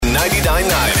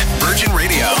99.9 Virgin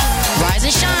Radio. Rise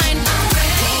and shine.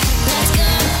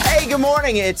 Hey, good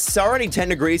morning. It's already 10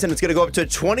 degrees and it's going to go up to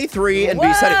 23 and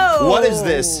be sunny. What is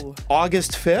this?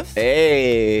 August 5th?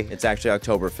 Hey. It's actually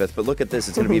October 5th, but look at this.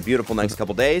 It's going to be a beautiful next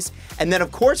couple days. And then,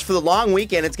 of course, for the long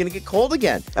weekend, it's going to get cold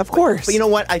again. Of course. But you know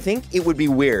what? I think it would be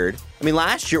weird. I mean,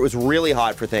 last year it was really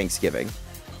hot for Thanksgiving.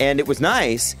 And it was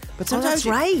nice, but sometimes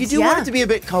you do want it to be a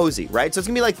bit cozy, right? So it's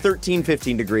going to be like 13,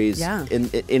 15 degrees in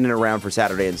and around for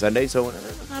Saturday and Sunday, so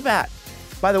not bad.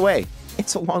 By the way,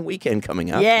 it's a long weekend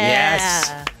coming up.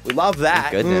 Yes. We love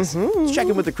that. Thank goodness. Let's check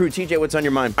in with the crew. TJ, what's on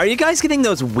your mind? Are you guys getting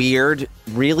those weird,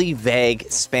 really vague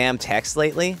spam texts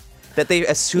lately? That they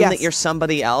assume that you're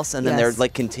somebody else and then they're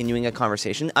like continuing a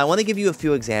conversation? I want to give you a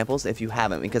few examples if you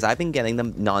haven't, because I've been getting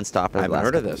them nonstop. I haven't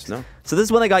heard of this, no. So this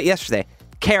is what I got yesterday.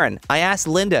 Karen, I asked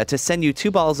Linda to send you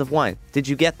 2 bottles of wine. Did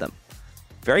you get them?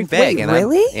 Very vague. Wait, and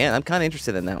really? I'm kind of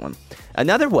interested in that one.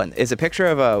 Another one is a picture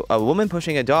of a woman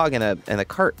pushing a dog in a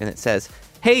cart, and it says,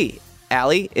 "Hey,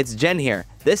 Allie, it's Jen here.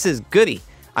 This is Goody.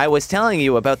 I was telling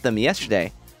you about them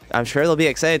yesterday. I'm sure they'll be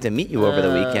excited to meet you over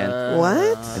the weekend."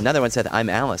 What? Another one said, "I'm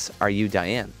Alice. Are you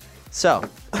Diane?" So,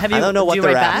 I you- don't know what do you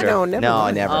they're write back? after. No, never No, I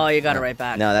mind. never. Oh, you got to write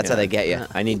back. No, that's how they get you.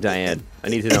 I need Diane. I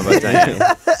need to know about Diane.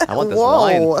 I want this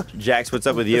Whoa. wine. Jax, what's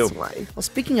up with you? That's why. Well,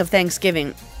 speaking of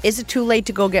Thanksgiving, is it too late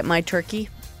to go get my turkey?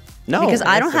 No. Because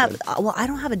I don't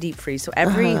have a deep freeze. So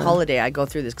every holiday I go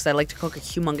through this because I like to cook a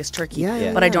humongous turkey,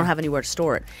 Yeah. but I don't have anywhere to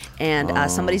store it.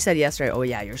 And somebody said yesterday, "Oh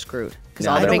yeah, you're screwed." Because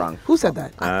No, they're wrong. Who said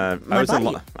that? I my was in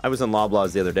buddy. I was in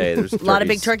Loblaws the other day. There's A lot of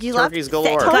big turkeys left. Turkeys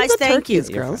galore. Guys, Tons of thank you. turkeys,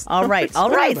 girls. All right.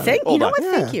 Thank you. Hold know on. what?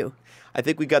 Yeah. Thank you. I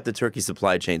think we got the turkey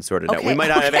supply chain sorted out. Okay. We might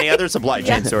not have any other supply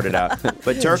chain sorted out.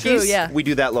 But turkeys, yeah. we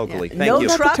do that locally. Thank no you.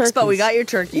 Got the trucks, but we turkeys. got your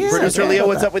turkeys. Yeah. Producer Leo,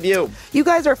 what's up with you? You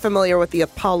guys are familiar with the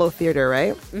Apollo Theater,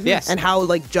 right? Yes. And how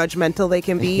like judgmental they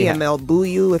can be, Yeah. and they'll boo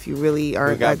you if you really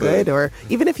aren't got that good, booed. or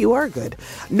even if you are good.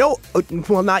 No,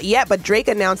 well, not yet. But Drake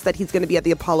announced that he's going to be at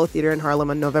the Apollo Theater in Harlem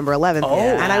on November 11th,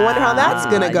 and I wonder how that's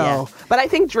going to go. yeah. But I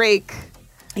think Drake.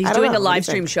 He's I don't doing know. a What do you live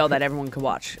stream think? show that everyone can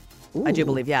watch. I do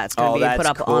believe, it's going Oh, to be that's put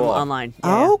up cool. online.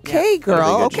 Yeah, Okay, yeah. girl.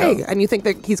 That'll be a good Okay, show. and you think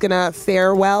that he's going to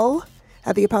fare well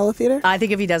at the Apollo Theater? I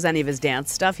think if he does any of his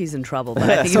dance stuff, he's in trouble. But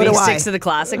I think So if do he I. sticks to the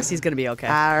classics, he's going to be okay.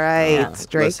 All right,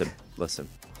 Drake. Listen.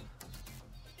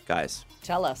 Guys,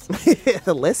 Tell us.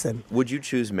 Listen. would you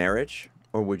choose marriage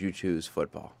or would you choose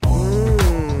football?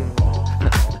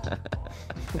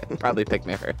 Probably pick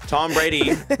marriage. Tom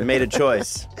Brady made a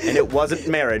choice, and it wasn't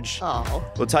marriage. Oh.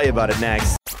 We'll tell you about it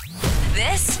next.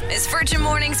 This is Virgin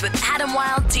Mornings with Adam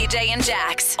Wilde, TJ, and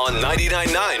Jax. On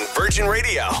 99.9 Virgin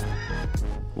Radio.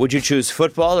 Would you choose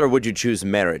football or would you choose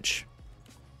marriage?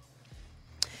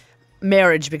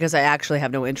 Marriage, because I actually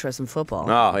have no interest in football.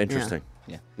 Oh, interesting.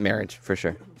 Yeah, marriage for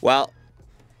sure. Well,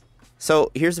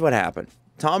 so here's what happened.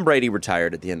 Tom Brady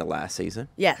retired at the end of last season.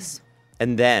 Yes.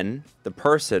 And then the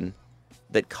person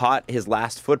that caught his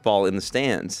last football in the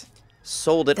stands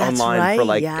sold it That's online for right,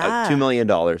 like yeah. $2 million.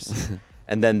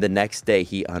 And then the next day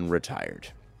he unretired.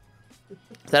 So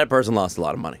that person lost a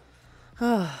lot of money.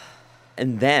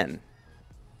 And then,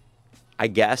 I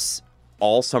guess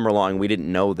all summer long, we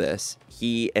didn't know this,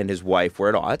 he and his wife were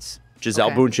at odds. Giselle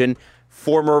Okay. Bundchen,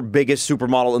 former biggest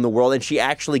supermodel in the world, and she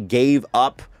actually gave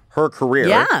up her career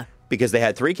Yeah. because they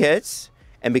had 3 kids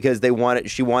and because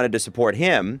she wanted to support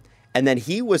him. And then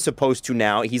he was supposed to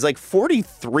now, he's like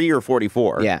 43 or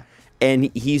 44. Yeah.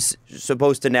 And he's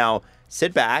supposed to now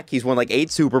sit back. He's won like 8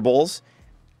 Super Bowls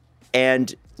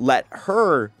and let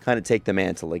her kind of take the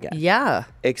mantle again. Yeah.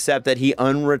 Except that he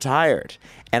unretired.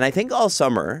 And I think all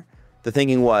summer, the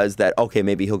thinking was that, okay,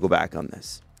 maybe he'll go back on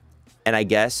this. And I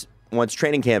guess once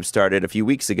training camp started a few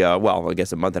weeks ago, well, I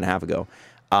guess a month and a half ago,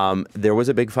 there was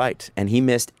a big fight. And he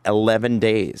missed 11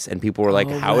 days. And people were like,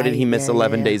 how did he miss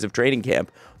 11 days of training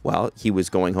camp? Well, he was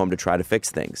going home to try to fix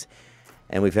things.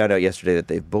 And we found out yesterday that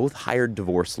they've both hired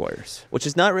divorce lawyers. Which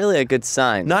is not really a good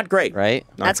sign. Not great. Right?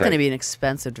 Not That's going to great. be an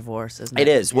expensive divorce, isn't it?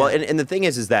 It is. Well, Yeah. and the thing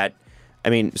is that, I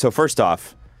mean, so first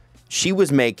off, she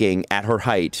was making, at her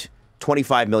height,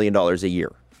 $25 million a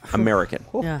year, American.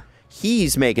 Yeah.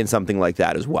 He's making something like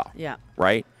that as well. Yeah.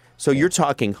 Right? So you're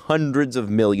talking hundreds of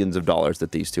millions of dollars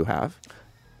that these two have.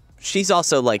 She's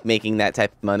also like making that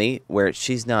type of money where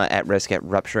she's not at risk at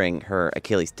rupturing her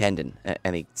Achilles tendon at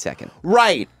any second.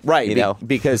 Right. You know?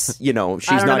 Because, you know, she's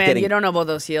I don't know, not man. getting... You don't know about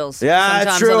those heels. Yeah, Sometimes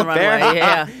that's true. On the Fair. runway.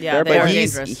 Yeah, Fair, they But are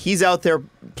he's dangerous. out there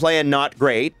playing not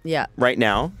great Yeah. right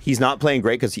now. He's not playing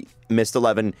great because he missed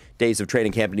 11 days of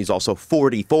training camp and he's also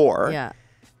 44. Yeah.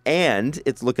 And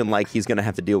it's looking like he's going to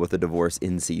have to deal with a divorce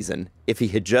in season. If he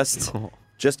had just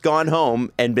gone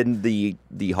home and been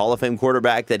the Hall of Fame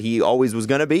quarterback that he always was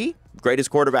going to be, greatest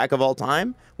quarterback of all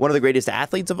time, one of the greatest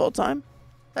athletes of all time.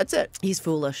 That's it. He's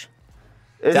foolish.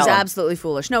 Is He's that- absolutely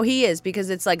foolish. No, he is,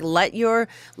 because it's like let your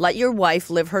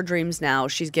wife live her dreams now.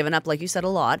 She's given up, like you said, a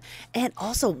lot. And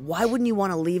also, why wouldn't you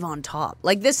want to leave on top?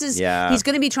 Like this is he's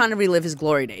going to be trying to relive his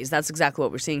glory days. That's exactly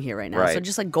what we're seeing here right now. Right. So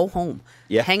just like go home.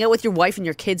 Yeah. Hang out with your wife and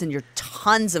your kids and your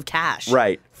tons of cash.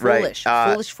 Right. Foolish.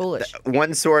 Right. Foolish.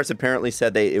 One source apparently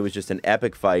said it was just an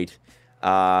epic fight.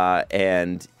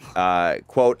 And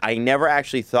quote, I never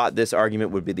actually thought this argument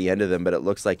would be the end of them, but it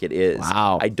looks like it is.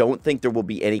 Wow. I don't think there will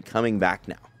be any coming back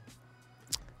now.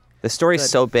 The story's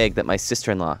so big that my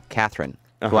sister-in-law, Catherine,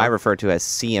 who I refer to as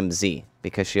CMZ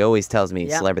because she always tells me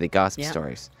Yeah. celebrity gossip Yeah.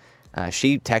 stories,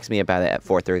 she texts me about it at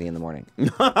 4:30 in the morning.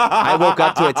 I woke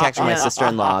up to a text from my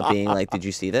sister-in-law being like, "Did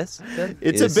you see this?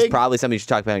 It's This a is big. probably something you should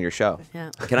talk about on your show."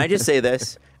 Yeah. Can I just say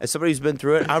this? As somebody who's been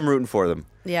through it, I'm rooting for them.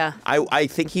 Yeah. I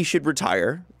think he should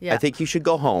retire. Yeah. I think he should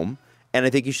go home, and I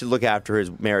think he should look after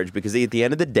his marriage because at the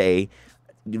end of the day,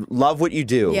 you love what you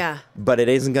do. Yeah. But it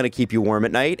isn't going to keep you warm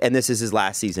at night, and this is his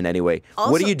last season anyway. What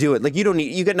Also- are you doing? Like you don't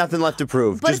need. You got nothing left to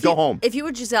prove. Just if go you- home. If you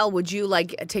were Giselle, would you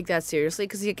like take that seriously?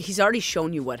 Because he's already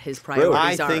shown you what his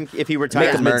priorities I are. think if he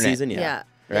retires him earn it. mid-season, Yeah.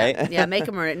 Right? Yeah, make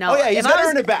him earn it. No, Oh yeah, he's if I got to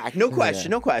was- earn it back. No question.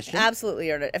 No question.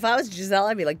 Absolutely earn it. If I was Giselle,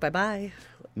 I'd be like, bye-bye.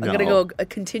 I'm No. going to go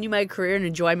continue my career and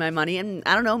enjoy my money. And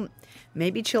I don't know,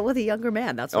 maybe chill with a younger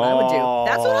man. That's what I would do.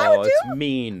 That's what I would do. It's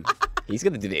mean. He's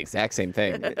gonna do the exact same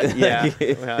thing. Yeah.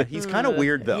 Well, he's kind of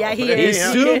weird though. Yeah, he You is.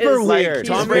 know? He super is. weird. He's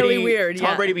Tom really Brady, weird. Tom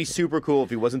Yeah. Brady would be super cool if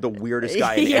he wasn't the weirdest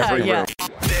guy in Yeah, every yeah. room.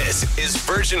 This is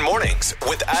Virgin Mornings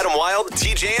with Adam Wilde,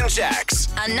 TJ, and Jax.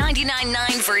 On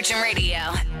 99.9 Virgin Radio.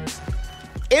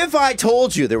 If I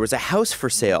told you there was a house for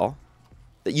sale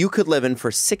that you could live in for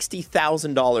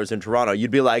 $60,000 in Toronto,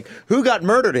 you'd be like, who got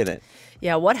murdered in it?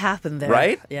 Yeah, what happened there?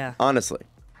 Right? Yeah. Honestly.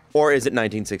 Or is it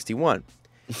 1961?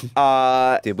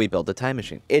 Did we build a time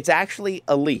machine? It's actually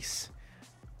a lease.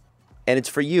 And it's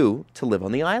for you to live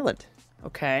on the island.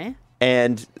 Okay.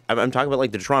 And I'm talking about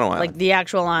like the Toronto island. Like the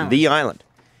actual island. The island.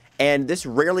 And this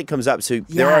rarely comes up. So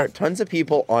there Yeah. are tons of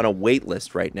people on a wait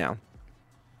list right now.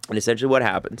 And essentially what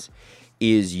happens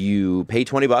is you pay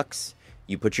 $20,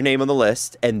 you put your name on the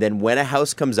list, and then when a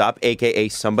house comes up, aka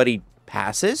somebody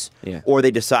passes, Yeah. or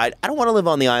they decide, I don't want to live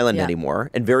on the island Yeah.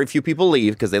 anymore, and very few people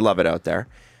leave because they love it out there,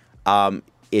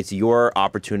 it's your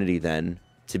opportunity then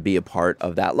to be a part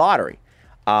of that lottery.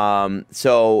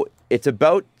 So it's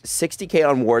about 60K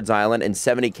on Ward's Island and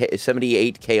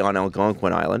 78K on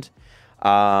Algonquin Island.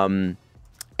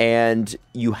 And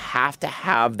you have to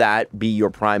have that be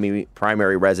your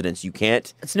primary residence. You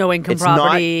can't. It's no income it's property.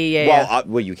 Not, Yeah, well, yeah.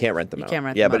 Well, you can't rent them out. can't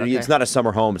rent yeah, them but out, it's okay. not a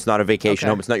summer home. It's not a vacation Okay.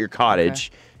 home. It's not your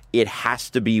cottage. It has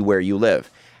to be where you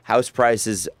live. House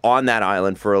prices on that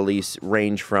island for a lease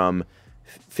range from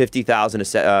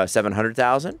 $50,000 to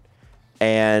 $700,000,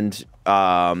 and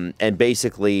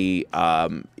basically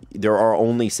there are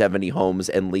only 70 homes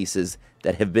and leases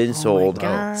that have been sold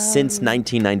God. since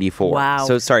 1994. Wow.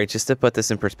 So sorry, just to put this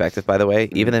in perspective, by the way,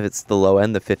 even if it's the low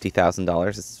end, the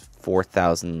 $50,000, it's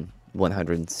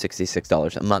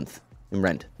 $4,166 a month in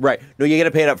rent. Right. No, you got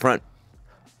to pay it up front.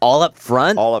 All up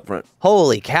front? All up front.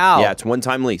 Holy cow. Yeah, it's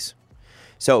one-time lease.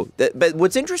 So, but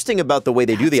what's interesting about the way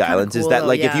they do the That's kinda islands is cool, that, though,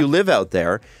 like, if yeah. you live out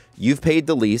there, you've paid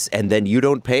the lease, and then you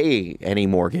don't pay any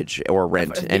mortgage or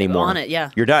rent anymore. on it, yeah.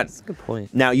 You're done. That's a good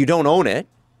point. Now, you don't own it,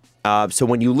 so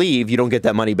when you leave, you don't get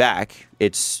that money back.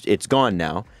 It's gone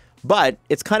now. But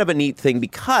it's kind of a neat thing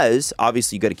because,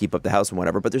 obviously, you got to keep up the house and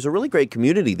whatever, but there's a really great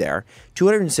community there,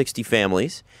 260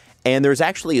 families, and there's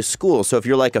actually a school. So if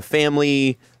you're like a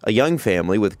family, a young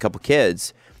family with a couple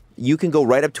kids, you can go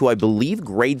right up to, I believe,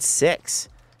 grade 6.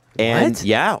 And What?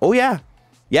 yeah, oh yeah.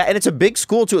 Yeah, and it's a big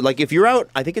school too. Like if you're out,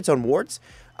 I think it's on Wards.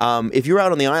 If you're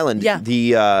out on the island, Yeah.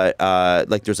 the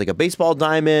like there's like a baseball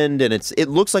diamond, and it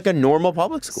looks like a normal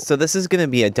public school. So this is going to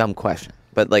be a dumb question,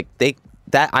 but like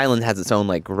that island has its own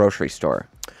like grocery store.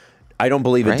 I don't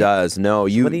believe it Right? does. No,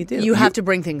 you. What do you do? you have to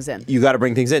bring things in. You got to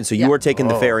bring things in. So you Yeah. are taking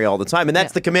the ferry all the time, and that's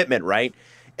Yeah. the commitment, right?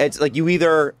 It's like you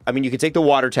either, I mean, you could take the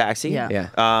water taxi, Yeah.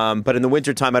 Yeah. but in the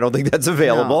wintertime, I don't think that's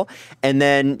available. And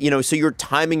then, so you're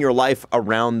timing your life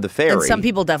around the ferry. And some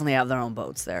people definitely have their own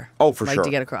boats there. oh, for like sure. to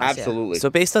get across. yeah. Absolutely. So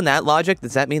based on that logic,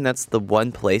 does that mean that's the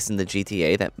one place in the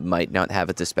GTA that might not have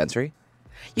a dispensary?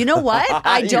 You know what?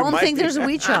 I You don't might think be. there's a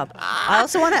weed shop. I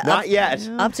also want to Not yet.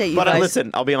 update you But guys. listen,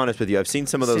 I'll be honest with you. I've seen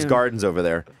some of those Soon. gardens over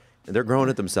there. And they're growing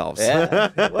it themselves. It's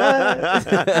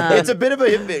a bit of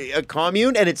a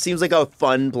commune, and it seems like a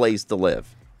fun place to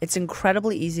live. It's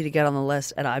incredibly easy to get on the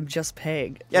list, and I'm just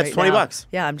paying. Yeah, it's right now. $20.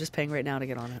 Yeah, I'm just paying right now to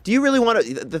get on it. Do you really want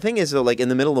to? The thing is, though, like in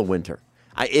the middle of winter,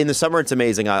 in the summer it's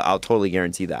amazing. I'll totally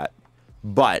guarantee that.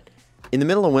 But In the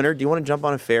middle of winter, do you want to jump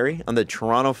on a ferry, on the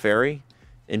Toronto ferry,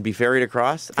 and be ferried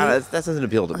across? That doesn't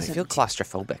appeal to me. I feel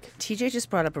claustrophobic. TJ just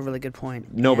brought up a really good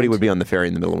point. Nobody and would be on the ferry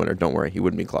in the middle of winter. Don't worry. He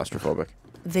wouldn't be claustrophobic.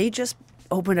 They just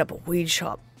opened up a weed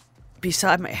shop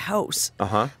beside my house.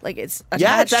 Like it's attached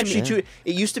Yeah, it's to actually me. true.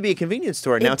 It used to be a convenience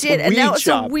store. Now It it's did, a and weed now it's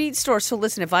shop. a weed store. So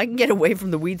listen, if I can get away from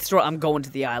the weed store, I'm going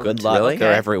to the island. Good luck. Really?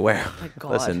 They're everywhere. My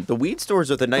God. Listen, the weed stores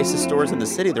are the nicest stores in the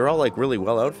city. They're all like really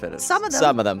well outfitted. Some of them.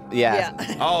 Some of them, yeah.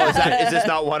 Yeah. Oh, is this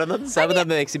not one of them? Some of them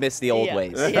makes you miss the old Yeah.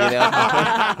 ways.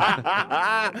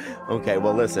 Yeah. You know? Okay,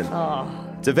 well, listen. Oh.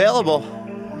 It's available.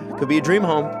 Could be a dream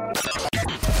home.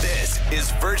 This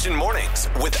is Virgin Mornings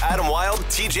with Adam Wilde,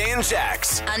 TJ, and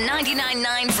Jax. On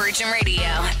 99.9 Virgin Radio.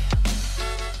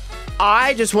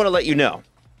 I just want to let you know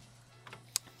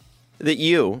that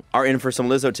you are in for some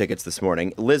Lizzo tickets this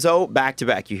morning. Lizzo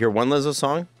back-to-back. You hear one Lizzo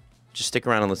song? Just stick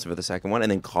around and listen for the second one, and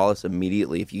then call us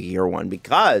immediately if you hear one,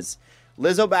 because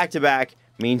Lizzo back-to-back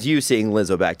means you seeing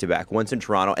Lizzo back-to-back, once in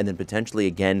Toronto and then potentially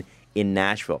again in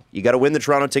Nashville. You got to win the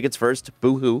Toronto tickets first,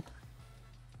 boo-hoo,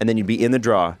 and then you'd be in the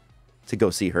draw to go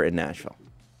see her in Nashville.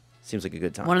 Seems like a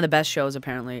good time. One of the best shows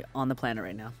apparently on the planet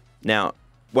right now. Now,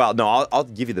 well, no, I'll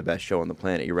give you the best show on the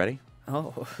planet. You ready?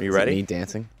 Oh. Are you ready? Me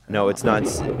dancing. No, it's not. Do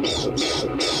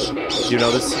you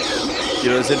know this? Do you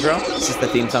know this intro? This is the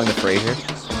theme song to Frasier.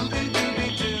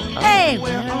 Hey.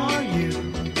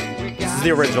 This is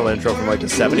the original intro from like the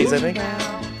 70s, I think.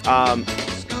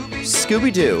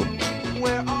 Scooby-Doo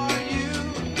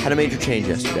had a major change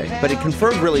yesterday, but it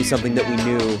confirmed really something that we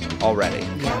knew already,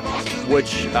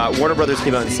 which Warner Brothers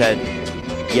came out and said,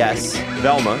 yes,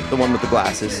 Velma, the one with the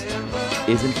glasses,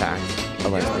 is in fact a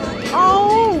lesbian.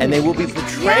 Oh. And they will be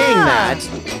portraying Yeah.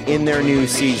 that in their new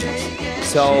seasons.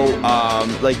 So,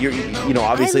 like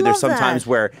obviously I there's love sometimes that.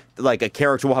 where like a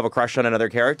character will have a crush on another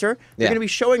character. They're Yeah. going to be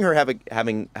showing her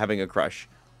having a crush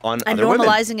on And other women.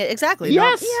 normalizing it. Exactly.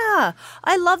 Yes. Yeah.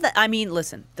 I love that. I mean,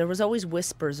 listen, there was always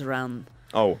whispers around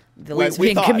Oh, the we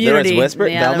lesbian thought. community. There was whisper?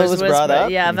 Yeah, Velma there was brought whisper.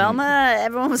 up? Yeah, Velma,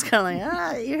 everyone was kind of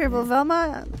like, you hear about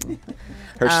Velma?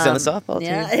 Heard she's on the softball team.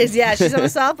 Yeah, she's on the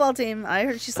softball team. I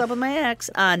heard she slept with my ex.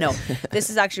 No, this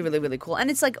is actually really, really cool. And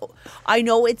it's like, I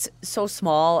know it's so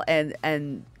small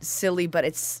and silly, but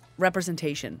it's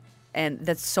representation. And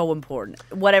that's so important.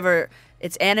 Whatever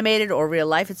it's animated or real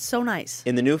life, it's so nice.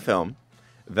 In the new film,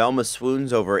 Velma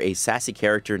swoons over a sassy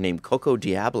character named Coco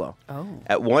Diablo. Oh.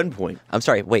 At one point, I'm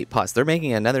sorry, wait, pause. They're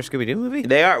making another Scooby-Doo movie?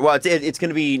 they are. Well, it's going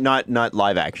to be not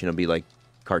live action. It'll be like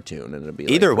cartoon, and it'll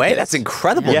be Either like, way, kids. that's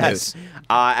incredible Yes. news.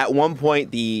 At one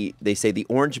point, they say the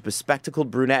orange bespectacled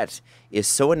brunette is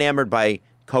so enamored by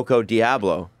Coco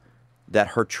Diablo that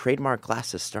her trademark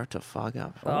glasses start to fog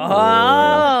up.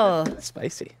 Oh.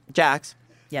 Spicy. Jax,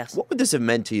 Yes. what would this have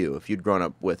meant to you if you'd grown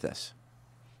up with this?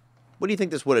 What do you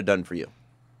think this would have done for you?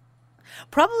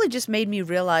 Probably just made me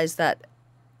realize that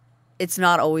it's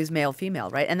not always male female,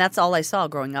 right? And that's all I saw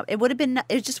growing up. It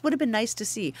just would have been nice to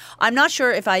see. I'm not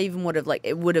sure if I even would have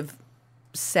it would have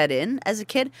set in as a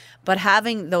kid, but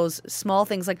having those small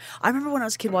things, like I remember when I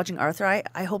was a kid watching Arthur,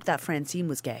 I hope that Francine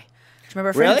was gay. Do you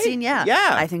remember Really? Francine? Yeah. Yeah.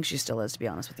 I think she still is, to be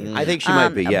honest with you. I think she might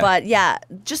be, yeah. But yeah,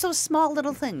 just those small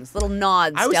little things, little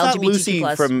nods I always to thought LGBTQ Lucy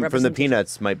plus from the representation.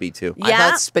 Peanuts might be too. Yeah. I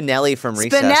thought Spinelli from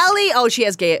Recess. Spinelli? Oh, she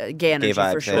has gay energy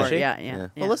vibe, for does sure. she? Yeah.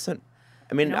 Well, listen.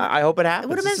 I mean, know, I hope it happens. It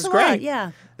would have This meant is a great. lot,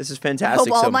 yeah. This is I fantastic.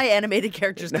 hope all So- my animated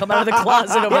characters come out of the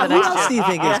closet over the Who next else do year. you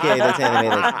think is gay that's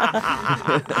animated?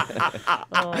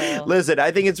 Listen,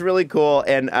 I think it's really cool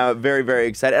and very, very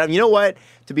excited. You know what?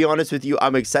 To be honest with you,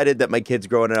 I'm excited that my kid's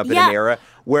growing up in Yeah. an era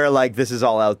where like this is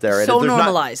all out there. So there's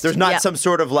normalized. Not, there's not Yeah. some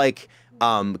sort of like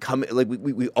come like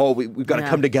we've got to Yeah.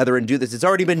 come together and do this. It's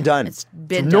already been done. It's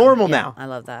been done. normal Yeah, now. I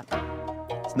love that.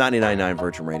 It's 99.9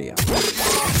 Virgin Radio.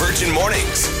 Virgin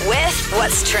Mornings. With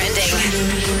what's trending.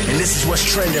 And this is what's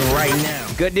trending right now.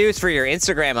 Good news for your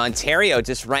Instagram. Ontario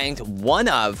just ranked one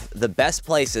of the best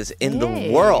places in the Hey.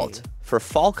 world for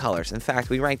fall colors. In fact,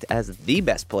 we ranked as the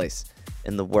best place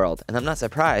in the world. And I'm not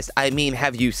surprised. I mean,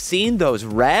 have you seen those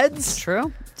reds?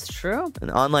 True. It's true.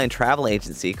 An online travel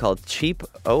agency called Cheap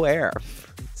O'Air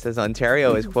says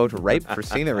Ontario is, quote, ripe for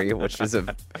scenery, which is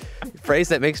a phrase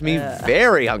that makes me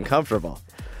very uncomfortable.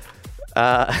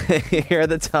 Here are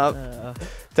the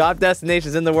top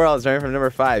destinations in the world, starting from number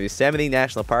 5. Yosemite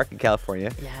National Park in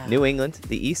California. Yeah. New England,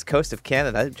 the east coast of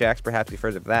Canada. Jax, perhaps you've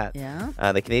heard of that. Yeah.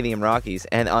 The Canadian Rockies.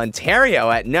 And Ontario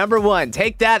at number 1.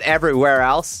 Take that everywhere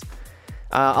else.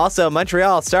 Also,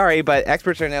 Montreal, sorry, but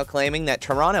experts are now claiming that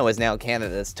Toronto is now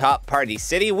Canada's top party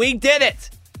city. We did it!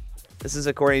 This is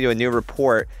according to a new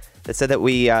report that said that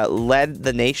we led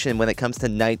the nation when it comes to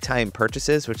nighttime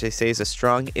purchases, which they say is a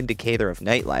strong indicator of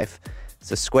nightlife.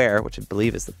 So Square, which I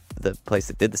believe is the place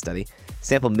that did the study,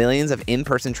 sampled millions of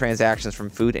in-person transactions from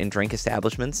food and drink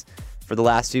establishments for the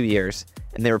last 2 years,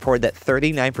 and they reported that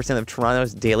 39% of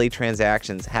Toronto's daily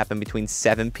transactions happen between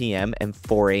 7 p.m. and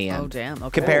 4 a.m. Oh, damn. Okay.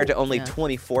 Compared to only Yeah.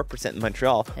 24% in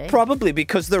Montreal, Hey. probably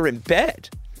because they're in bed.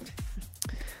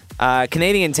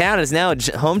 Canadian Town is now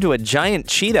home to a giant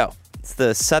Cheeto. It's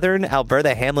the southern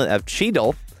Alberta hamlet of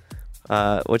Cheadle,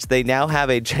 which they now have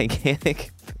a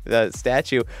gigantic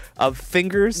statue of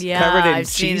fingers Yeah, covered in I've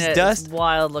seen cheese it. dust It's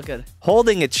wild looking.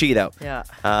 holding a Cheeto. Yeah.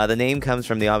 The name comes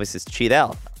from the obvious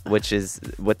Cheetel, which is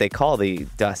what they call the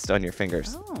dust on your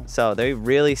fingers. Oh. So they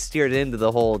really steered into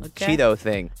the whole Okay. Cheeto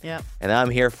thing. Yeah. And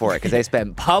I'm here for it because they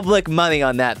spend public money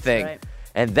on that thing. Right.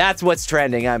 And that's what's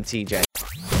trending. I'm TJ.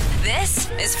 This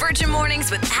is Virgin Mornings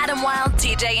with Adam Wilde,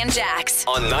 TJ, and Jax.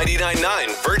 On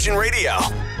 99.9 Virgin Radio.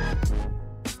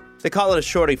 They call it a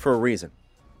shorty for a reason.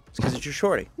 It's because it's your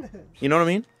shorty. You know what I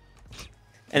mean?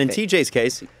 And in TJ's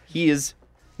case, he is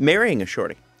marrying a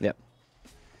shorty. Yep.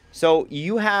 So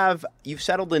you've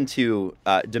settled into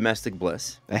domestic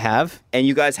bliss, I have. and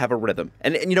you guys have a rhythm.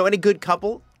 And in a good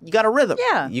couple, you got a rhythm.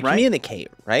 Yeah. You Right? communicate,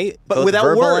 right? But Both without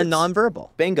verbal words. and nonverbal.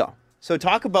 Bingo. So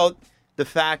talk about the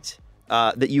fact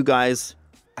that you guys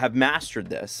have mastered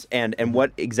this, and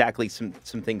what exactly some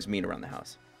things mean around the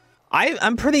house.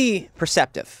 I'm pretty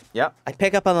perceptive. Yep. I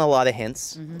pick up on a lot of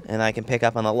hints, Mm-hmm. and I can pick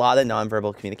up on a lot of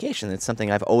nonverbal communication. It's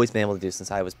something I've always been able to do since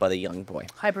I was but a young boy.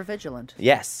 Hypervigilant.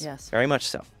 Yes. Yes. Very much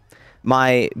so.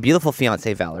 My beautiful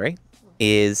fiance Valerie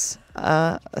is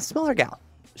a smaller gal.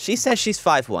 She says she's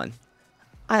 5'1".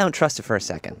 I don't trust her for a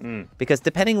second because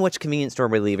depending on which convenience store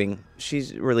we're leaving,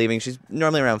 she's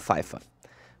normally around 5 foot,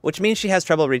 which means she has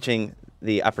trouble reaching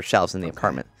the upper shelves in the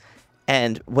apartment.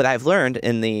 And what I've learned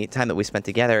in the time that we spent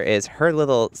together is her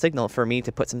little signal for me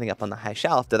to put something up on the high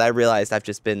shelf that I realized I've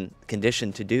just been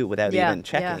conditioned to do without Yeah, even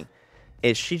checking, yeah.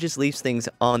 is she just leaves things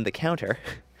on the counter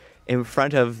in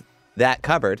front of that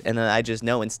cupboard, and then I just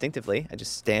know instinctively, I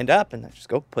just stand up and I just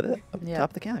go put it up Yeah. top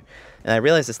of the counter. And I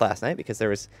realized this last night because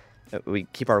we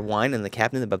keep our wine in the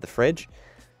cabinet above the fridge,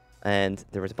 and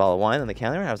there was a bottle of wine on the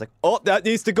counter, and I was like, oh, that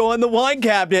needs to go in the wine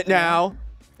cabinet now.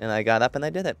 And I got up and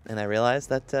I did it, and I realized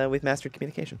that we've mastered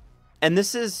communication. And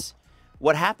this is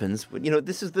what happens.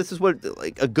 This is what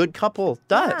like a good couple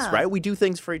does, Yeah. right? We do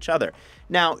things for each other.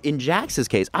 Now, in Jax's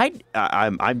case,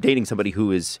 I'm dating somebody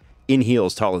who is in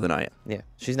heels taller than I am. Yeah,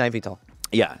 she's 9 feet tall.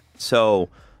 Yeah. So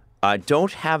I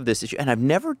don't have this issue. And I've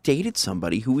never dated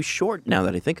somebody who is short now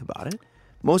that I think about it.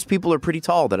 Most people are pretty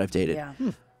tall that I've dated. Yeah.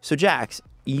 So, Jax,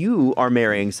 you are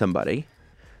marrying somebody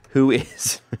who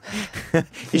is...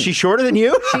 is she shorter than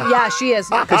you? She is.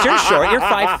 Because you're short, you're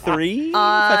 5'3",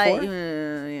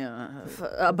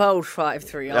 5'4"? About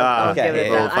 5'3". Ah, I'll okay. give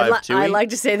it Yeah, that. I 5'2"? like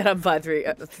to say that I'm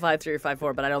 5'3", 5'3" or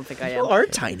 5'4", but I don't think I You am. are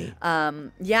tiny.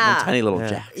 Yeah. Tiny little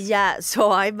Jax. Yeah.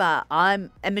 So I'm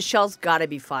and Michelle's got to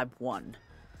be 5'1",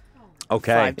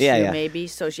 Okay. 5'2", Yeah. maybe.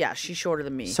 So yeah, she's shorter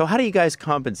than me. So how do you guys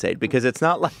compensate? Because it's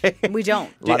not like... we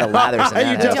don't. A lot of lathers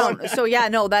in You that We house. don't. So yeah,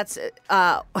 no, that's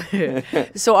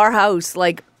so our house,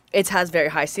 like, it has very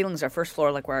high ceilings, our first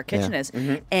floor, like where our kitchen is.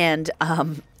 And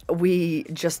we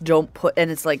just don't put,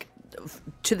 and it's like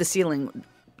to the ceiling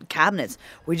cabinets,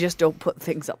 we just don't put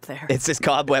things up there. It's just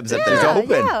cobwebs up there. It's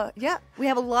open. Yeah. We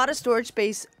have a lot of storage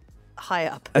space high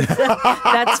up.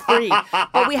 That's free.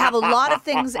 But we have a lot of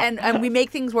things, and we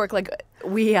make things work. Like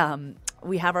we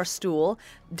have our stool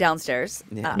downstairs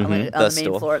on the main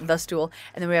stool. floor, the stool,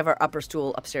 and then we have our upper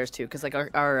stool upstairs too, because like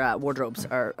our wardrobes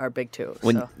are big too.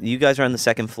 When So. you guys are on the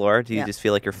second floor, do you Yeah. just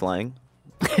feel like you're flying?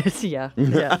 yeah.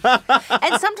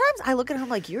 And sometimes I look at him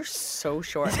like, you're so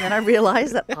short, and then I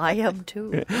realize that I am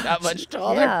too. That much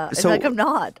taller? Yeah, So- like I'm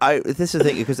not. This is the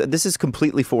thing, because this is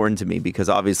completely foreign to me, because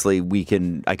obviously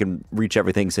I can reach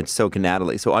everything, since so can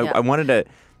Natalie. So I wanted to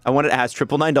ask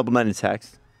 99999 in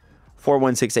text,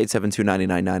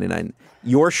 416-872-9999.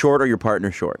 You're short or your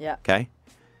partner short? Yeah. Okay.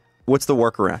 What's the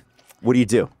workaround? What do you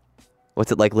do?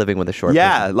 What's it like living with a short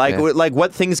Yeah, person? like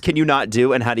what things can you not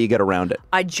do, and how do you get around it?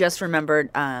 I just remembered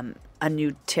a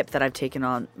new tip that I've taken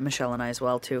on Michelle and I as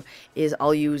well too, is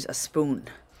I'll use a spoon.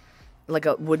 Like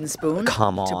a wooden spoon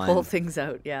Come to on. pull things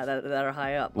out. Yeah, that are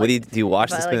high up. What do you wash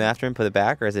the But, spoon like- after and put it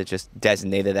back, or is it just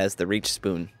designated as the reach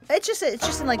spoon? It's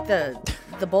just in like the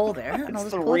bowl there, and I'll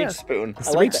just pull it out. spoon.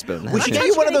 It's the reach spoon. We should I get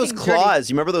you can't one of do those anything dirty. claws.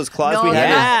 You remember those claws No, we they're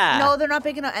had? Yeah. not, no, they're not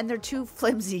big enough, and they're too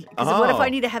flimsy. 'Cause what if I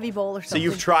need a heavy bowl or So something?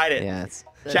 you've tried it. Yeah,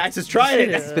 Jax has tried it.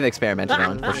 it's been experimented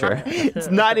on for sure. It's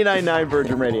 99.9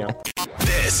 Virgin Radio.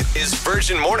 This is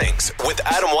Virgin Mornings with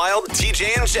Adam Wilde,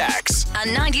 TJ, and Jax. On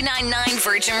 99.9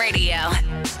 Virgin Radio.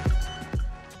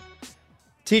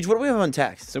 Teach, what do we have on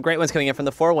text? Some great ones coming in from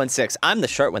the 416. I'm the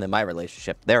short one in my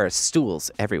relationship. There are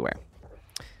stools everywhere.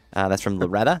 That's from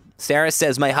Loretta. Sarah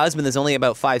says, my husband is only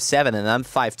about 5'7", and I'm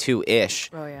 5'2"-ish.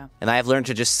 Oh, yeah. And I have learned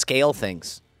to just scale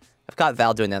things. I've got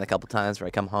Val doing that a couple times where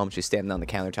I come home, she's standing on the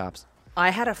countertops. I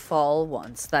had a fall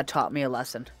once that taught me a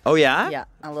lesson. Oh, yeah? Yeah,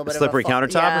 a little bit slippery of a fall.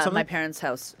 countertop yeah, or something? my parents'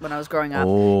 house when I was growing up.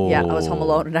 Yeah, I was home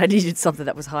alone and I needed something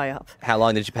that was high up. How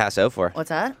long did you pass out for? What's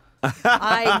that?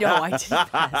 I know, I didn't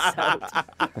pass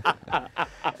out.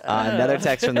 Another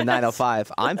text from the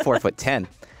 905. I'm 4'10".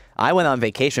 I went on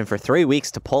vacation for 3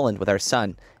 weeks to Poland with our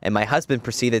son, and my husband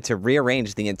proceeded to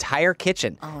rearrange the entire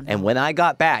kitchen. Oh, no. And when I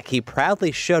got back, he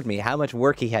proudly showed me how much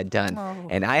work he had done,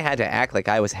 and I had to act like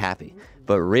I was happy.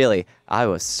 But really, I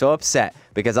was so upset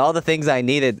because all the things I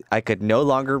needed, I could no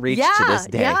longer reach to this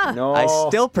day. Yeah. No. I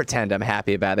still pretend I'm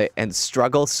happy about it and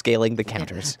struggle scaling the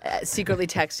counters. Secretly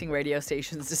texting radio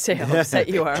stations to say how upset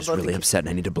you are. Just about really the upset and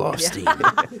I need to blow off steam.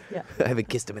 I haven't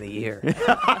kissed him in a year.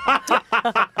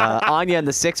 Anya in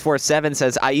the 647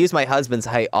 says, I use my husband's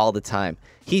height all the time.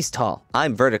 He's tall.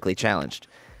 I'm vertically challenged.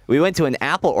 We went to an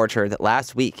apple orchard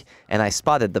last week, and I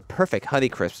spotted the perfect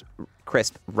Honeycrisp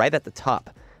right at the top.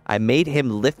 I made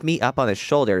him lift me up on his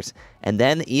shoulders, and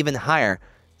then even higher,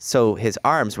 so his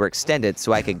arms were extended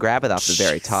so I could grab it off the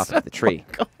very top of the tree.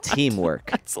 Teamwork.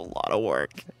 That's a lot of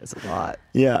work. That's a lot.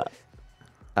 Yeah.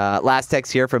 Last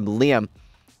text here from Liam.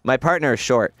 My partner is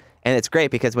short, and it's great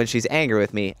because when she's angry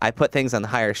with me, I put things on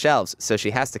higher shelves, so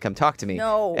she has to come talk to me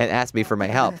No. and ask me for my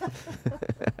help.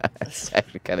 That's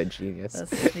actually kind of genius.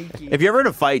 That's sneaky. If you're ever in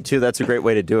a fight, too, that's a great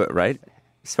way to do it, right?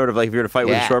 Sort of like if you're in a fight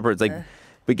with a Yeah. short person, it's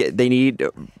like they need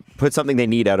put something they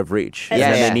need out of reach. And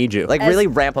then they need you. Like really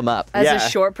ramp them up. As Yeah. a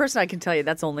short person, I can tell you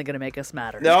that's only going to make us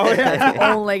madder. No, yeah. It's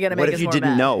only going to make What us if you more didn't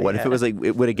mad. know? What if it was like,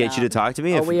 would it get you to talk to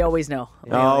me? Oh, If, we always know.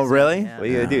 We oh, always know. really? Yeah. What are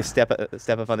you going to do? Step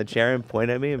up on the chair and point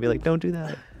at me and be like, don't do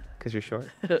that because you're short.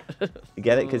 You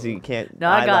get it? Because you can't No,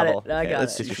 I eye got level. it. I got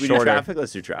Let's it. do, You're should we do shorter. traffic?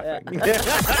 Let's do traffic.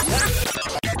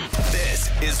 This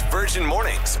is Virgin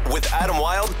Mornings with Adam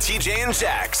Wilde, TJ, and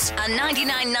Jax. On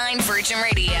 99.9 Virgin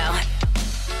Radio.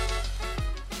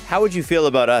 How would you feel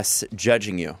about us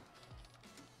judging you?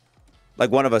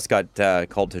 Like one of us got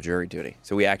called to jury duty,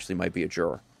 so we actually might be a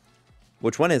juror.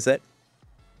 Which one is it?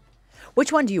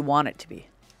 Which one do you want it to be?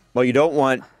 Well, you don't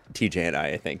want TJ and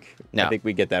I think. No. I think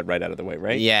we get that right out of the way,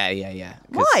 right? Yeah.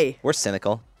 'Cause Why? We're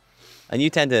cynical. And you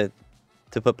tend to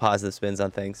put positive spins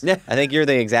on things. Yeah. I think you're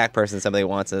the exact person somebody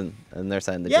wants on their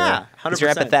side of the Yeah, jury. 'Cause you're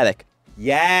 100%. empathetic.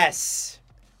 Yes.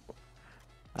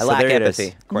 I lack there it is.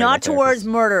 empathy. according to Not my towards therapist.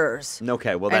 murderers.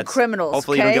 Okay, well And that's criminals,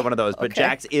 Hopefully you don't okay? get one of those. But Okay.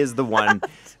 Jax is the one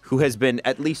who has been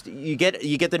at least you get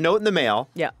the note in the mail.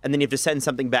 Yeah. And then you have to send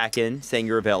something back in saying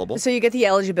you're available. So you get the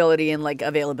eligibility and like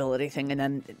availability thing, and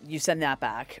then you send that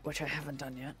back, which I haven't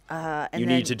done yet. And You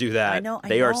then- need to do that. I know.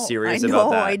 They are serious I know,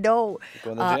 about that. I know.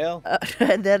 Going to jail.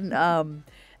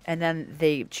 And then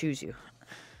they choose you.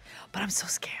 But I'm so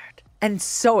scared and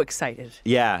so excited.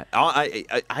 Yeah.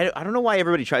 I don't know why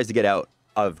everybody tries to get out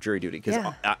of jury duty because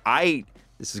Yeah.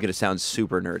 this is going to sound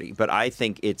super nerdy, but I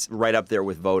think it's right up there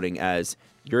with voting as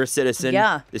you're a citizen.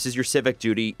 Yeah. This is your civic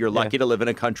duty. You're lucky to live in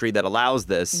a country that allows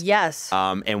this. Yes.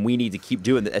 And we need to keep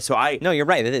doing this. So No, you're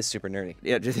right. It is super nerdy.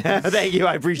 Yeah, thank you.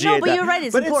 I appreciate that. No, but you're right,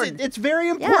 it's important. It's very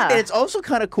important. Yeah. And it's also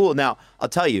kind of cool. Now, I'll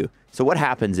tell you. So what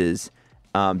happens is,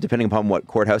 depending upon what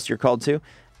courthouse you're called to,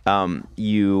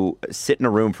 you sit in a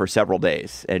room for several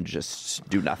days and just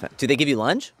do nothing. Do they give you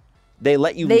lunch? They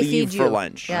let you They leave feed for you.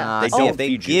 lunch. Yeah. They See, don't if they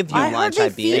feed give you I heard lunch, they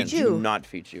I'd be in. feed They do you. not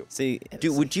feed you. See,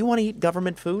 Would you want to eat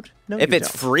government food? No, if you it's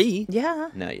don't. free, Yeah.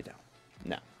 No, you don't.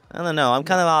 No. I don't know. I'm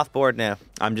kind of off board now.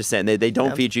 I'm just saying they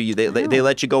don't feed you. They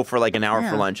let you go for like an hour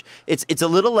for Yeah. lunch. It's a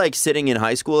little like sitting in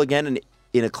high school again and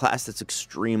in a class that's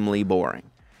extremely boring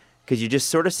because you just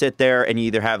sort of sit there and you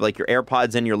either have like your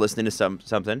AirPods in, you're listening to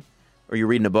something, or you're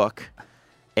reading a book,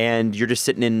 and you're just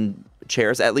sitting in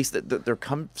chairs. At least they're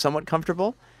somewhat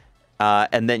comfortable.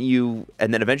 And then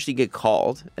eventually you get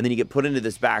called, and then you get put into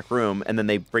this back room, and then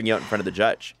they bring you out in front of the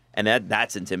judge, and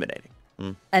that's intimidating.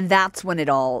 And that's when it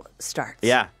all starts.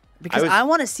 Yeah. Because I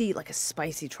want to see like a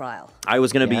spicy trial. I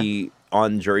was going to be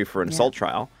on jury for an assault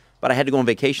trial, but I had to go on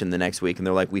vacation the next week, and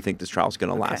they're like, "We think this trial's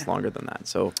going to last longer than that."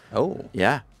 So,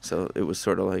 yeah. So it was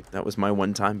sort of like that was my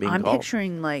one time being I'm called.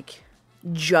 picturing like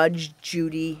Judge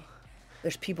Judy.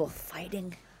 There's people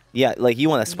fighting. Yeah, like you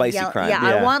want a spicy crime. Yeah,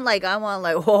 Yeah. I want like,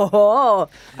 whoa.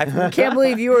 I can't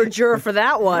believe you were a juror for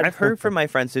that one. I've heard from my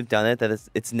friends who've done it that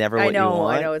it's never what I know, you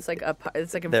want. I know. It's like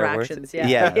it's like They're worth infractions. it.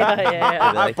 Yeah. Yeah.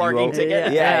 Yeah. Like, Parking you owe-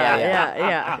 ticket.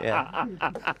 Yeah.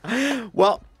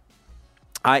 Well,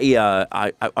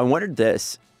 I wondered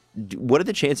this: what are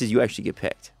the chances you actually get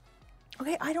picked?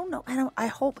 Okay, I don't know. I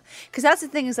hope, because that's the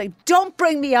thing is like, don't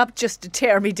bring me up just to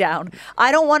tear me down.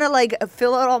 I don't want to like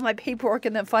fill out all my paperwork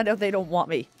and then find out they don't want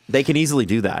me. They can easily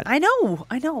do that. I know.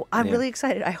 I'm really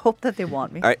excited. I hope that they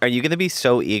want me. Are you going to be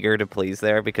so eager to please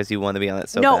there because you want to be on it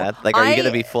so No, bad? Like, are you going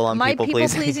to be full on my people pleasing? My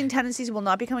people-pleasing tendencies will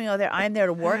not be coming out there. I am there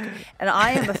to work, and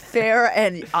I am a fair,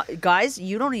 and guys,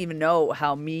 you don't even know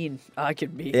how mean I can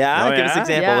be. Yeah? Oh, Give us yeah? an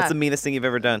example. Yeah. What's the meanest thing you've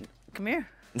ever done? Come here.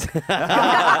 It's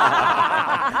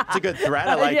a good threat.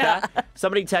 I like that.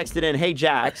 Somebody texted in, "Hey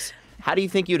Jax, how do you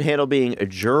think you'd handle being a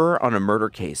juror on a murder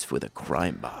case with a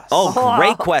crime boss?" Oh,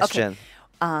 great question.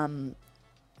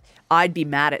 I'd be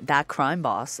mad at that crime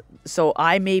boss, so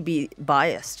I may be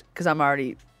biased because I'm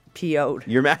already PO'd.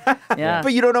 You're mad, Yeah.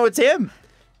 but you don't know it's him.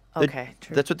 Okay,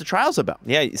 true. That's what the trial's about.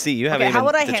 Yeah, see, you haven't Okay, even how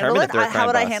would I handle determined it? if they're a crime How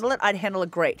would I boss. handle it? I'd handle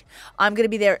it great. I'm going to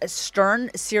be there stern,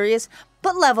 serious,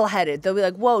 but level-headed. They'll be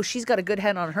like, whoa, she's got a good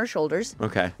head on her shoulders.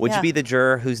 Okay. Would Yeah. you be the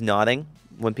juror who's nodding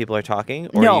when people are talking?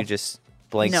 Or No. are you just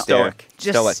blank No. stare?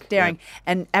 Just Stoic. staring.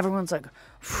 And everyone's like,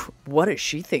 what is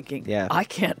she thinking? Yeah. I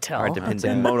can't tell. Hard to pin It's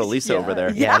down. Mona Lisa over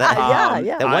there. Yeah, that,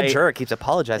 yeah. That one I- juror keeps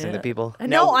apologizing to people.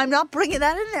 No, I'm not bringing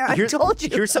that in there. I told you.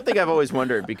 Here's something I've always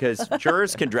wondered, because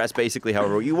jurors can dress basically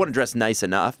however you want to dress nice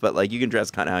enough, but like you can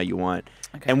dress kind of how you want.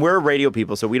 And we're radio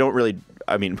people, so we don't really.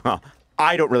 I mean, well,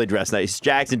 I don't really dress nice.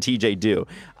 Jax and TJ do.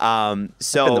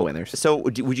 So Been the winners. So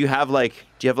would you have like?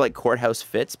 Do you have like courthouse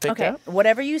fits picked Okay, out?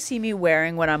 whatever you see me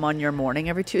wearing when I'm on your morning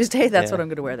every Tuesday, that's Yeah. what I'm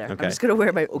going to wear there. Okay. I'm just going to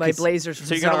wear my blazers from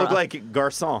So you're gonna look Zara. like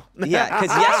Garcon. Yeah,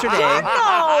 because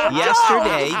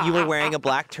yesterday you were wearing a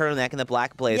black turtleneck and a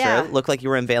black blazer. Yeah. It looked like you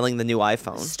were unveiling the new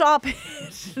iPhone. Stop it.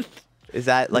 Is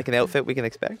that like an outfit we can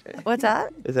expect? What's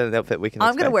that? Is that an outfit we can I'm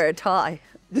expect? going to wear a tie.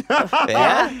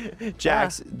 Yeah?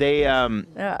 Jax, they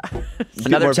Yeah.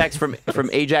 another text from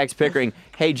Ajax Pickering.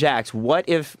 Hey Jax, what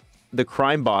if the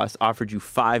crime boss offered you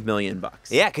 $5 million?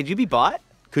 Yeah, could you be bought?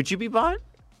 Could you be bought?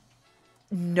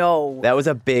 No. That was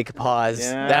a big pause.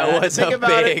 Yeah, That was think a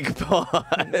about it. big pause.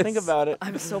 Think about it.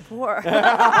 I'm so poor.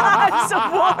 I'm so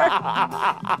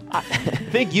poor.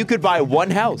 Think you could buy one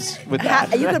house with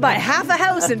that. You could buy half a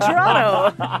house in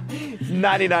Toronto.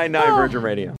 99.9 Virgin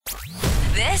Radio.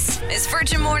 This is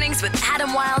Virgin Mornings with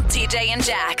Adam Wilde, TJ, and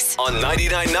Jax. On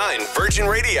 99.9 Virgin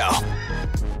Radio.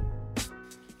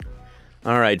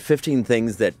 All right, 15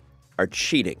 things that are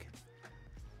cheating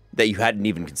that you hadn't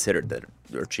even considered that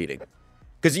are cheating.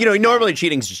 Because, normally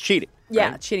cheating's just cheating.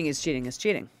 Yeah, right? cheating is cheating is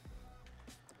cheating.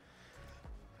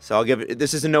 So I'll give it,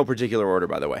 this is in no particular order,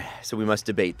 by the way. So we must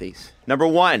debate these. Number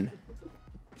 1,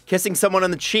 kissing someone on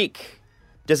the cheek.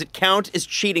 Does it count as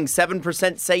cheating?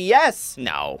 7% say yes.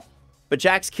 No. But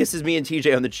Jax kisses me and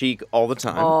TJ on the cheek all the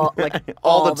time. All the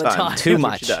time. Too That's what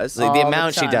much. she does. Like, All the the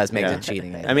amount she time. does makes Yeah. it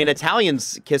cheating. I mean,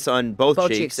 Italians kiss on both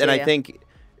cheeks, and yeah, I yeah. think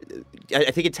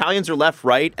Italians are left,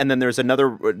 right, and then there's another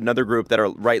group that are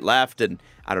right, left, and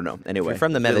I don't know. Anyway, You're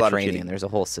from the there's a lot of Mediterranean. cheating. There's a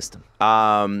whole system.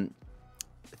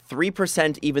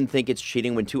 3% even think it's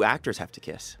cheating when two actors have to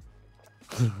kiss.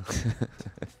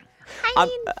 I'm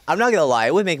not gonna lie.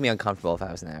 It would make me uncomfortable if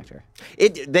I was an actor.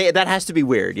 That has to be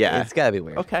weird. Yeah. It's gotta be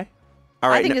weird. Okay. All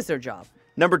right. I think it's their job.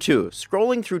 Number 2,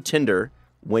 scrolling through Tinder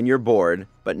when you're bored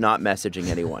but not messaging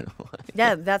anyone.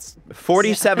 Yeah, that's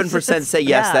 47% say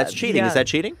yes, Yeah, that's cheating. yeah. Is that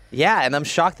cheating? Yeah, and I'm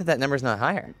shocked that number's not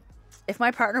higher. if my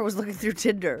partner was looking through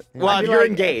Tinder. Well, I'd if be you're like,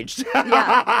 engaged.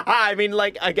 Yeah. I mean,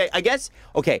 like, I guess,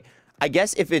 okay. I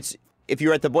guess if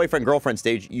you're at the boyfriend-girlfriend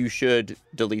stage, you should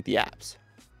delete the apps.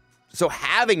 So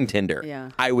having Tinder, Yeah.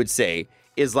 I would say,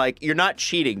 is like, you're not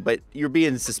cheating, but you're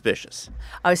being suspicious.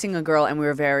 I was seeing a girl, and we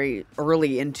were very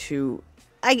early into.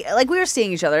 We were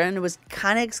seeing each other, and it was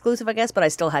kind of exclusive, I guess. But I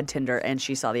still had Tinder, and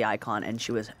she saw the icon, and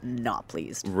she was not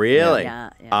pleased. Really?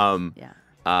 Yeah. Yeah.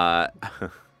 I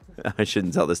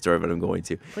shouldn't tell this story, but I'm going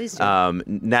to. Please do.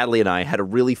 Natalie and I had a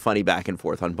really funny back and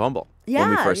forth on Bumble when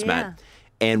we Yeah, first yeah. met.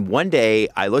 And one day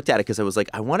I looked at it because I was like,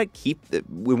 I want to keep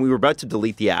when we were about to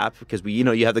delete the app, because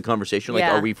you have the conversation like,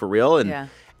 Yeah. are we for real? And Yeah.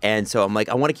 and so I'm like,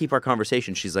 I want to keep our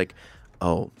conversation. She's like,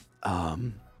 oh, I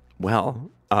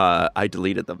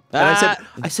deleted them. And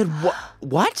I said,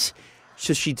 what?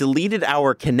 So she deleted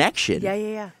our connection.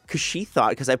 Yeah.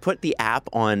 Because I put the app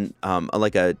on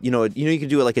like a, you can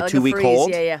do it like a Like a 2-week freeze,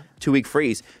 hold. yeah. 2-week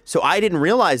freeze. So I didn't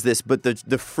realize this, but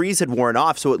the freeze had worn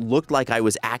off, so it looked like I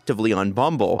was actively on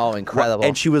Bumble. Oh, incredible.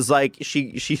 And she was like,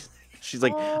 she's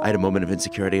like, I had a moment of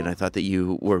insecurity and I thought that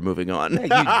you were moving on. You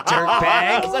dirtbag.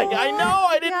 I was like, I know,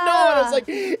 I didn't know. And I was like,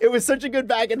 it was such a good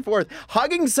back and forth.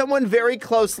 Hugging someone very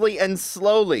closely and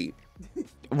slowly.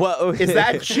 What Is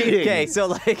that cheating? Okay, so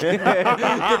like, they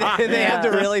have to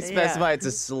really specify it's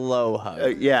a slow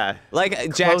hug. Yeah.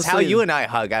 Like Jax, how Closely- you and I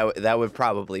hug, that would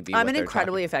probably be. I'm what an they're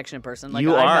incredibly talking affectionate person. Like,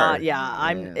 You I'm are. Not,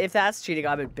 I'm. If that's cheating,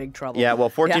 I'm in big trouble. Yeah, well,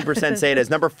 14% say it is.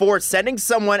 Number 4, sending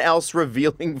someone else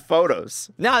revealing photos.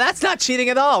 No, that's not cheating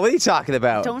at all. What are you talking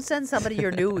about? Don't send somebody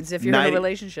your nudes if you're in a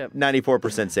relationship.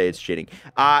 94% say it's cheating.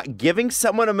 Giving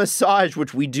someone a massage,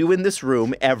 which we do in this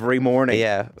room every morning.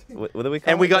 Yeah. What do we call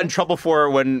it? And we got in trouble for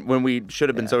it when we should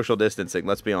have been social distancing,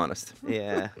 let's be honest.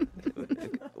 Yeah.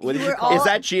 What did you call Is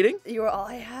that cheating? You were all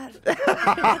I had.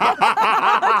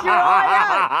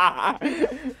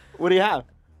 What do you have?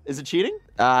 Is it cheating?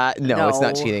 No, it's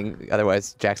not No. cheating.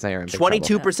 Otherwise, Jax and I are in big trouble.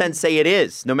 22% say it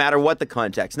is, no matter what the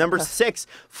context. Number 6,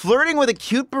 flirting with a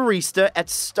cute barista at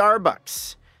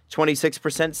Starbucks.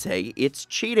 26% say it's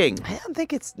cheating. I don't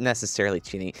think it's necessarily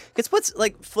cheating. Because what's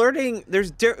like flirting,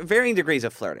 there's varying degrees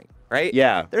of flirting, right?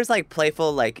 Yeah. There's like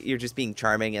playful, like you're just being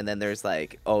charming, and then there's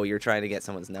like, oh, you're trying to get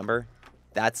someone's number.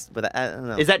 But I don't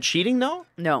know. Is that cheating, though?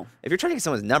 No. If you're trying to get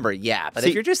someone's number, yeah. But See-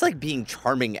 if you're just like being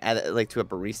charming at like to a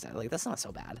barista, like that's not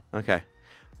so bad. Okay.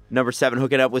 Number 7,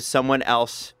 hooking up with someone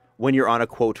else when you're on a,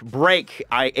 quote, break,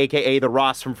 a.k.a. the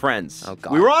Ross from Friends. Oh,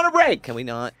 God. We were on a break. Can we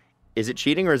not? Is it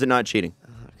cheating or is it not cheating?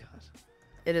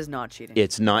 It is not cheating.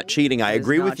 It's not cheating. I It is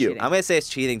agree not with you. cheating. I'm gonna say it's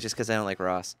cheating just because I don't like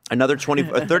Ross. Another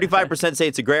 35% say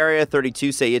it's a gray area.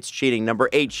 32 say it's cheating. Number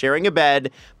 8, sharing a bed,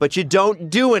 but you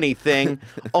don't do anything.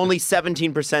 Only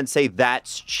 17% say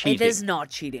that's cheating. It is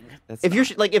not cheating. If you're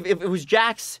like, if it was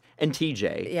Jax and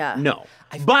TJ, Yeah. no.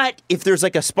 But if there's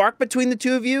like a spark between the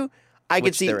two of you, I could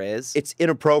Which see there is. it's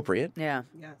inappropriate, Yeah.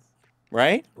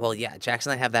 right? Well, yeah, Jax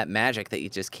and I have that magic that you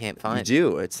just can't You find.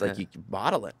 do. It's like you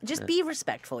bottle it. Just be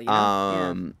respectful, you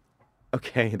know?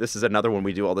 Okay, this is another one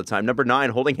we do all the time. Number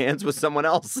 9, holding hands with someone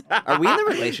else. Are we in a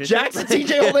relationship? Jax and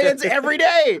TJ hold hands every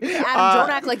day. Adam, don't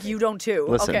act like you don't too.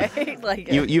 listen, Okay.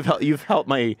 Like You've held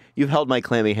my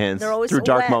clammy hands They're always through so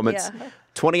dark wet, moments. yeah.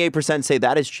 28% say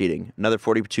that is cheating. Another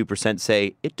 42%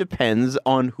 say it depends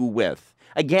on who with.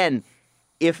 Again,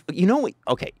 if you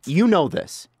know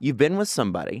this. You've been with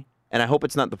somebody, and I hope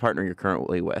it's not the partner you're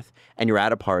currently with, and you're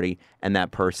at a party and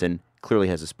that person clearly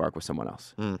has a spark with someone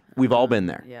else. We've all been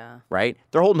there. Yeah. Right?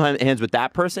 They're holding hands with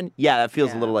that person. Yeah, that feels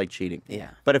a Yeah. little like cheating.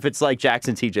 Yeah. But if it's like Jax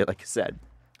and TJ, like I said,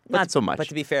 not so much. But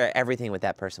to be fair, everything with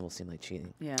that person will seem like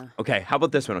cheating. yeah. Okay, how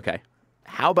about this one? Okay.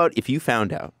 How about if you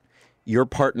found out your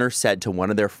partner said to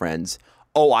one of their friends,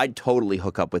 "Oh, I'd totally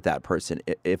hook up with that person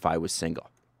if I was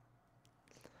single."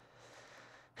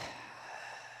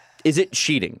 Is it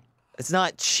cheating? It's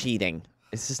not cheating.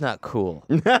 It's just not cool.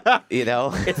 You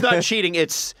know? It's not cheating,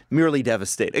 it's merely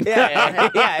devastating.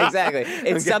 yeah, exactly.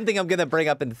 It's something I'm gonna bring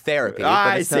up in therapy. But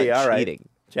I it's see. Not All right. cheating.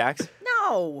 Jax?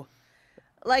 No.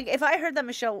 Like, if I heard that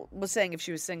Michelle was saying if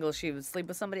she was single, she would sleep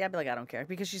with somebody, I'd be like, I don't care.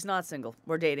 Because she's not single.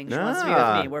 We're dating. She wants to be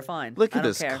with me. We're fine. Look I at don't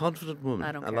this care. confident woman.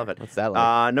 I don't love care. it. What's that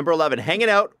like? Number 11, hanging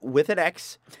out with an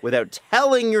ex without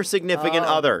telling your significant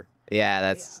other.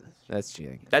 Yeah, that's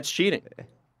cheating. That's cheating.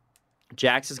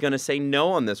 Jax is going to say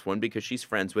no on this one because she's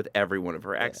friends with every one of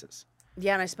her exes.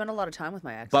 Yeah, and I spend a lot of time with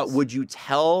my exes. But would you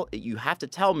you have to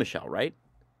tell Michelle, right?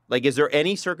 Like, is there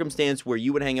any circumstance where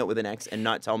you would hang out with an ex and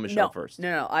not tell Michelle first?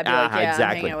 No. I'd be like, yeah, exactly.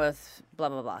 I'm hanging out with blah,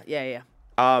 blah, blah. Yeah.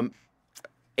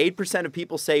 8% of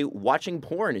people say watching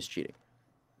porn is cheating.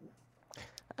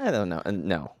 I don't know.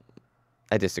 No,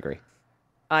 I disagree.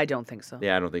 I don't think so.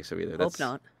 Yeah, I don't think so either. Hope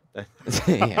not.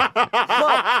 yeah.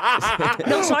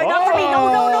 No, sorry, not for me. No,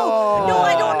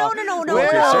 I don't. No.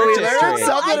 Where no, are we no, learning no,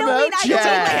 something I don't about mean, I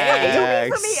don't mean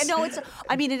Jax? for me. No, it's.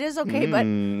 I mean, it is okay, but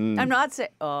I'm not saying.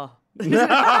 Oh, she's in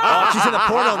the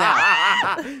porno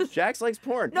now. Jax likes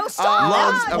porn. No, stop.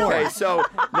 Loves Okay, so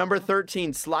number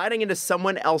 13, sliding into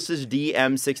someone else's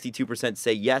DM. 62%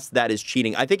 say yes, that is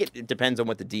cheating. I think it depends on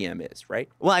what the DM is, right?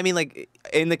 Well, I mean, like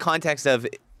in the context of,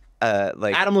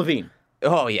 like Adam Levine.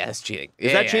 Oh yeah, it's cheating.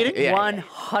 Is that cheating? Yeah.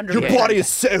 100%. body is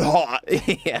so hot.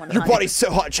 Yeah. Your body's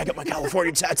so hot. Check out my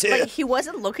California tattoo. Like, he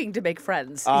wasn't looking to make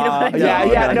friends. You know what I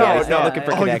mean? He's not looking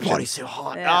for Oh, your connection. body's so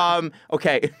hot. Yeah.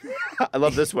 Okay. I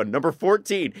love this one. Number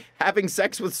 14, having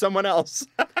sex with someone else.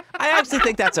 I actually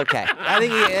think that's okay. I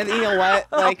think you know what,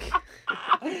 like.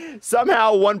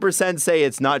 Somehow 1% say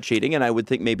it's not cheating, and I would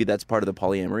think maybe that's part of the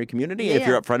polyamory community. If Yeah.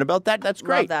 you're upfront about that, that's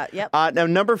great. that, yep. Now,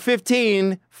 number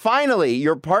 15, finally,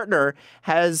 your partner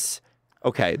has...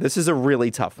 Okay, this is a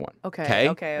really tough one. Okay.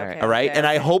 All right, and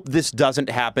I hope this doesn't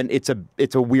happen. It's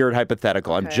a weird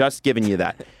hypothetical. I'm just giving you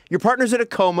that. Your partner's in a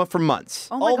coma for months.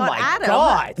 Oh my God, Adam.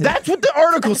 God. That's what the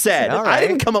article said. All I right.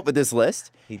 didn't come up with this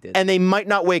list. He did. And they might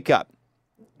not wake up.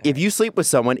 If you sleep with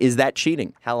someone, is that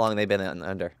cheating? How long they been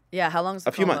under? Yeah, how long's the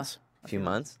A few coma? months. A few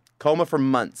months. coma for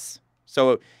months.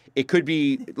 So it could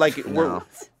be like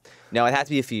No, it has to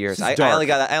be a few years. I dark. only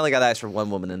got eyes for one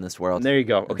woman in this world. There you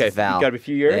go. Okay, Val. got a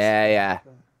few years. Yeah.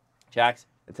 Jax.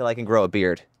 Until I can grow a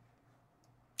beard.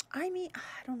 I mean, I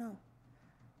don't know.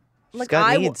 She's Like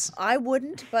got needs. I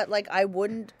wouldn't, but like I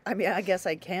wouldn't. I mean, I guess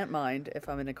I can't mind if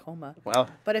I'm in a coma. Well,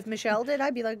 But if Michelle did,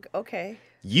 I'd be like, okay.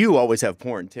 you always have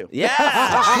porn too. Yeah.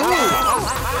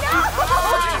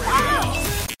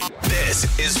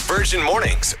 This is Virgin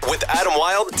Mornings with Adam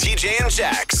Wilde, TJ, and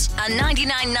Jax. On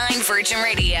 99.9 Virgin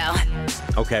Radio.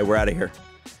 Okay, we're out of here.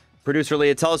 Producer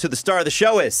Leah, tell us who the star of the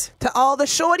show is. To all the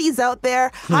shorties out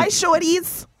there, hi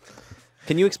shorties.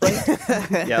 Can you explain?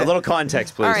 Yeah, a little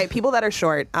context, please. All right, people that are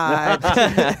short.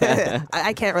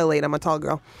 I can't relate. I'm a tall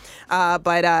girl. But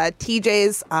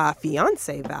TJ's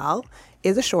fiance, Val,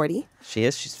 is a shorty. She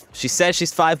is. She says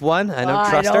she's 5'1". I don't I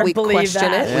trust don't her. We believe question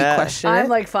that. it. Yeah. We question I'm it.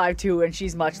 like 5'2", and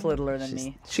she's much littler than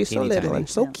me. She's so teeny little tiny. and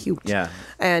so cute. Yeah.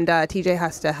 And TJ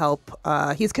has to help.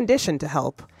 He's conditioned to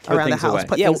help around the things house, away.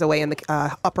 put Yeah. things away in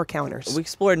the upper counters. We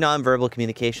explored nonverbal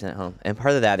communication at home, and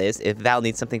part of that is if Val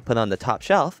needs something put on the top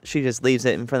shelf, she just leaves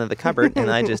it in front of the cupboard,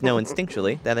 and I just know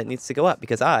instinctually that it needs to go up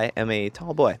because I am a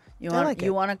tall boy. You I want like it.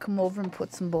 you want to come over and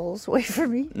put some bowls away for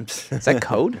me? Is that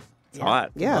code? It's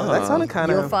hot. Yeah, that sounded kind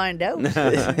You'll of. find out.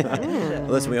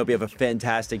 Listen, we hope you have a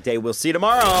fantastic day. We'll see you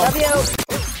tomorrow. Love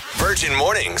you. Virgin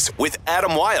Mornings with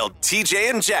Adam Wilde, TJ,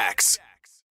 and Jax.